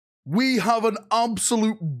We have an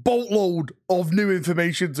absolute boatload of new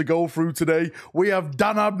information to go through today. We have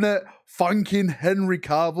Dan Abnett thanking Henry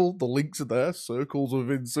Cavill. The links are there, circles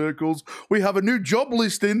within circles. We have a new job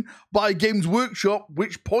listing by Games Workshop,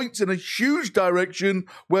 which points in a huge direction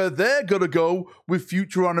where they're going to go with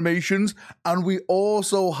future animations. And we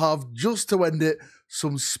also have, just to end it,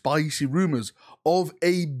 some spicy rumours of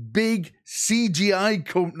a big CGI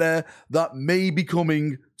company that may be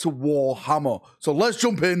coming to Warhammer. So let's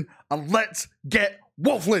jump in and let's get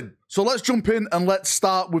waffling. So let's jump in and let's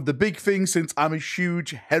start with the big thing, since I'm a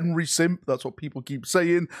huge Henry simp. That's what people keep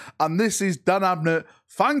saying. And this is Dan Abnett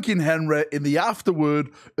thanking Henry in the afterword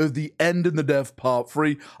of the End in the Death Part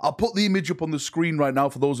 3. I'll put the image up on the screen right now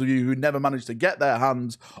for those of you who never managed to get their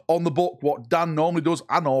hands on the book. What Dan normally does,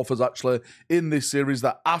 and authors actually, in this series,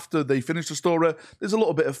 that after they finish the story, there's a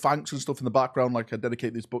little bit of thanks and stuff in the background, like I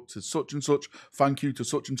dedicate this book to such and such, thank you to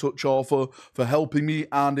such and such author for helping me.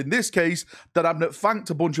 And in this case, Dan Abnett thanked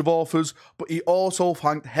a bunch of authors, but he also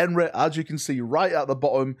thanked Henry. As you can see right at the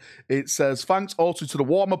bottom, it says, thanks also to the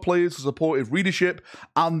Warhammer players for supportive readership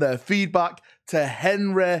and their feedback, to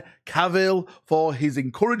Henry Cavill for his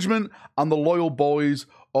encouragement, and the loyal boys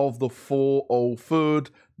of the 403rd,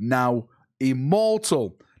 now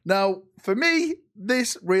immortal. Now, for me,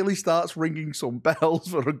 this really starts ringing some bells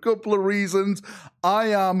for a couple of reasons. I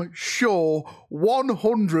am sure,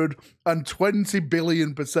 120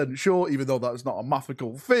 billion% sure, even though that's not a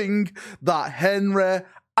mathematical thing, that Henry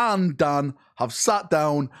and Dan have sat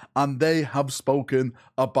down and they have spoken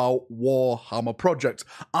about Warhammer projects.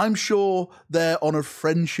 I'm sure they're on a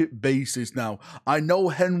friendship basis now. I know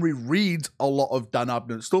Henry reads a lot of Dan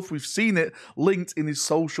Abnett stuff. We've seen it linked in his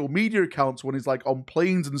social media accounts when he's like on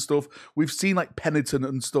planes and stuff. We've seen like Penitent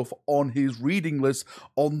and stuff on his reading list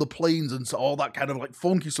on the planes and so all that kind of like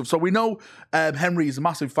funky stuff. So we know Henry is a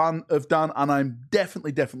massive fan of Dan, and I'm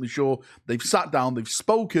definitely sure they've sat down, they've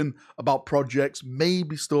spoken about projects,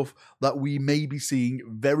 maybe stuff that we may be seeing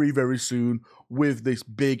very soon with this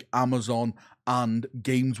big Amazon and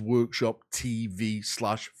Games Workshop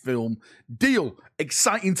TV/film deal.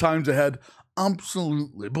 Exciting times ahead.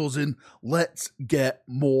 Absolutely buzzing. Let's get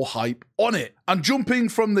more hype on it. And jumping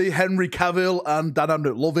from the Henry Cavill and Dan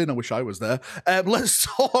Abnett loving, I wish I was there, let's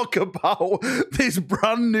talk about this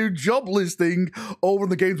brand new job listing over on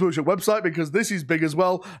the Games Workshop website, because this is big as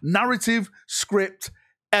well. Narrative script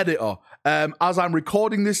editor. As I'm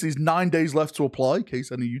recording this, there's 9 days left to apply. In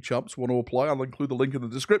case any of you chaps want to apply, I'll include the link in the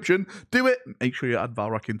description. Do it. Make sure you add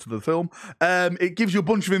Valrak into the film. It gives you a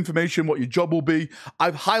bunch of information what your job will be.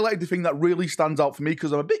 I've highlighted the thing that really stands out for me,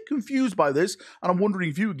 because I'm a bit confused by this, and I'm wondering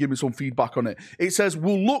if you would give me some feedback on it. It says,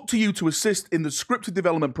 we'll look to you to assist in the scripted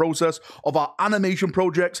development process of our animation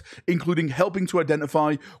projects, including helping to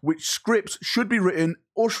identify which scripts should be written,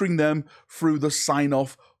 ushering them through the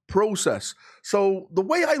sign-off process. So the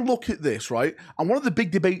way I look at this, right, and one of the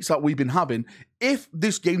big debates that we've been having, if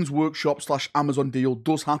this Games Workshop / Amazon deal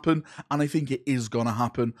does happen, and I think it is going to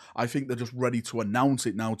happen, I think they're just ready to announce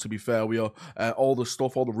it now, to be fair. We are, all the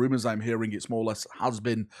stuff, all the rumors I'm hearing, it's more or less has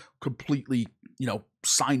been completely,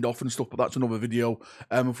 signed off and stuff, but that's another video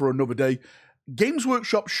for another day. Games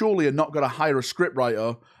Workshop surely are not going to hire a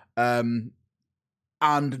scriptwriter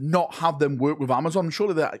and not have them work with Amazon.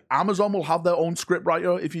 Surely that Amazon will have their own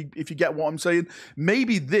scriptwriter, if you get what I'm saying.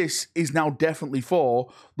 Maybe this is now definitely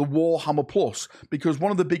for the Warhammer Plus, because one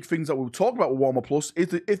of the big things that we'll talk about with Warhammer Plus is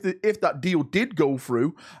that if that deal did go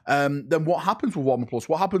through, then what happens with Warhammer Plus?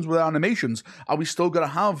 What happens with animations? Are we still going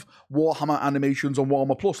to have Warhammer animations on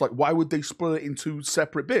Warhammer Plus? Like, why would they split it into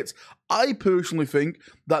separate bits? I personally think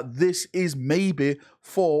that this is maybe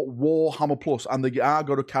for Warhammer Plus, and they are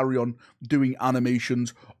going to carry on doing animations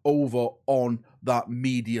over on that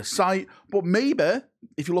media site. But maybe,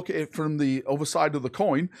 if you look at it from the other side of the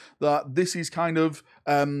coin, that this is kind of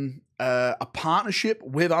a partnership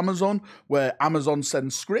with Amazon, where Amazon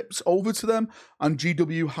sends scripts over to them and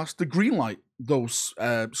GW has to greenlight those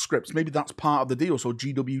scripts. Maybe that's part of the deal, so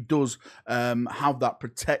GW does have that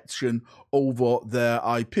protection over their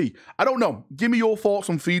IP. I don't know. Give me your thoughts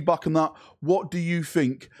and feedback on that. What do you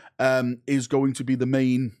think is going to be the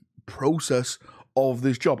main process of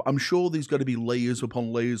this job? I'm sure there's going to be layers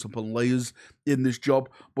upon layers upon layers in this job,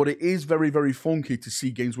 but it is very funky to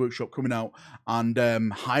see Games Workshop coming out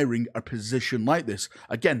and hiring a position like this.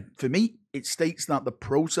 Again, for me, it states that the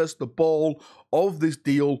process, the ball of this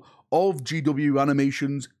deal of GW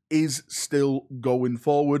Animations is still going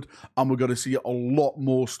forward, and we're going to see a lot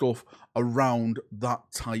more stuff around that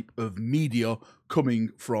type of media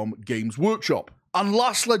coming from Games Workshop. And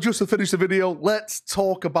lastly, just to finish the video, let's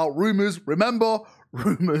talk about Rumours. Remember,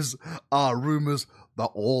 Rumours are rumours. They're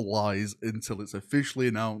all lies until it's officially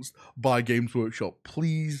announced by Games Workshop.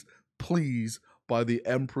 Please, please, by the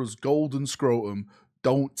Emperor's golden scrotum,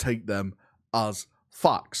 don't take them as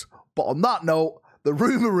facts. But on that note, the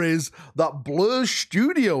rumour is that Blur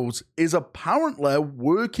Studios is apparently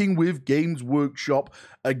working with Games Workshop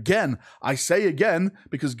again. I say again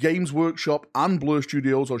because Games Workshop and Blur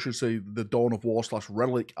Studios, or I should say the Dawn of War /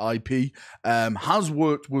 Relic IP, has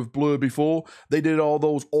worked with Blur before. They did all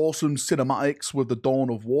those awesome cinematics with the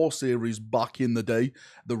Dawn of War series back in the day.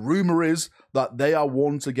 The rumour is that they are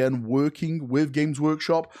once again working with Games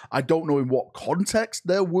Workshop. I don't know in what context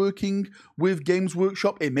they're working with Games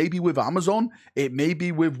Workshop. It may be with Amazon. It may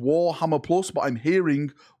be with Warhammer Plus, but I'm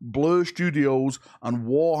hearing Blur Studios and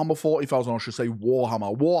Warhammer 40,000, or I should say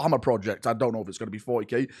Warhammer Project. I don't know if it's going to be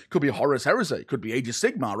 40k. Could be Horus Heresy. Could be Age of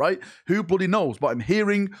Sigmar, right? Who bloody knows? But I'm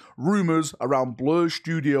hearing rumours around Blur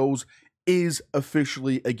Studios is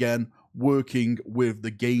officially again working with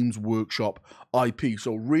the Games Workshop IP.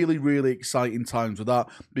 So really, really exciting times with that,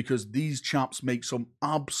 because these chaps make some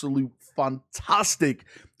absolute fantastic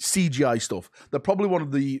CGI stuff. They're probably one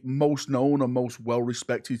of the most known and most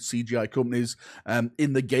well-respected CGI companies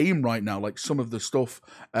in the game right now. Like some of the stuff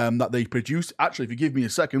that they produce. Actually, if you give me a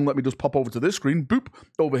second, let me just pop over to this screen. Boop,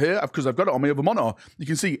 over here, because I've got it on my other monitor. You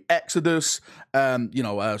can see Exodus,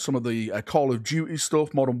 some of the Call of Duty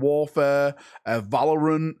stuff, Modern Warfare,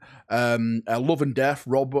 Valorant, Love and Death,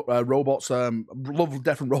 Robots, Love,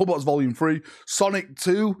 Death and Robots Volume 3, Sonic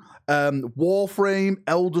 2, Warframe,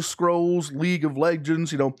 Elder Scrolls, League of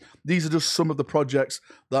Legends. These are just some of the projects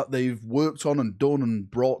that they've worked on and done and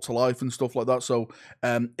brought to life and stuff like that. So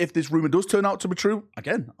if this rumor does turn out to be true,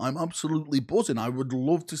 again, I'm absolutely buzzing. I would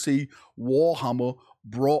love to see Warhammer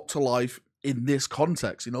brought to life in this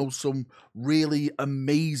context. Some really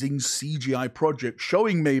amazing CGI project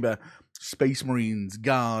showing maybe Space Marines,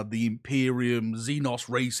 Guard, the Imperium, Xenos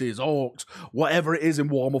races, Orcs, whatever it is in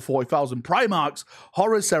Warhammer 40,000, Primarchs,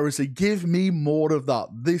 Horus Heresy. Give me more of that.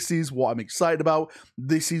 This is what I'm excited about.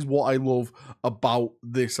 This is what I love about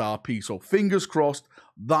this RP. So fingers crossed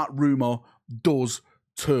that rumor does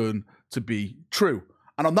turn to be true.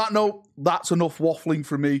 And on that note, that's enough waffling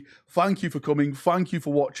from me. Thank you for coming. Thank you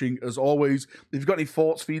for watching. As always, if you've got any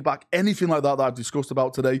thoughts, feedback, anything like that I've discussed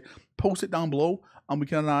about today, post it down below and we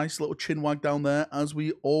can have a nice little chin wag down there as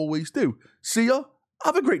we always do. See ya.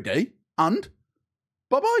 Have a great day and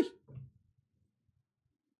bye-bye.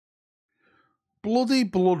 Bloody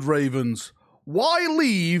Blood Ravens. Why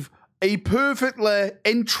leave a perfectly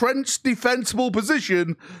entrenched defensible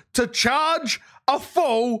position to charge a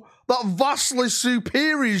foe that vastly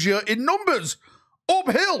superiors you in numbers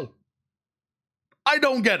uphill? I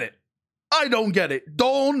don't get it. I don't get it.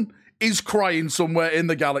 Dawn is crying somewhere in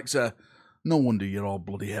the galaxy. No wonder you're all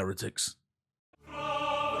bloody heretics.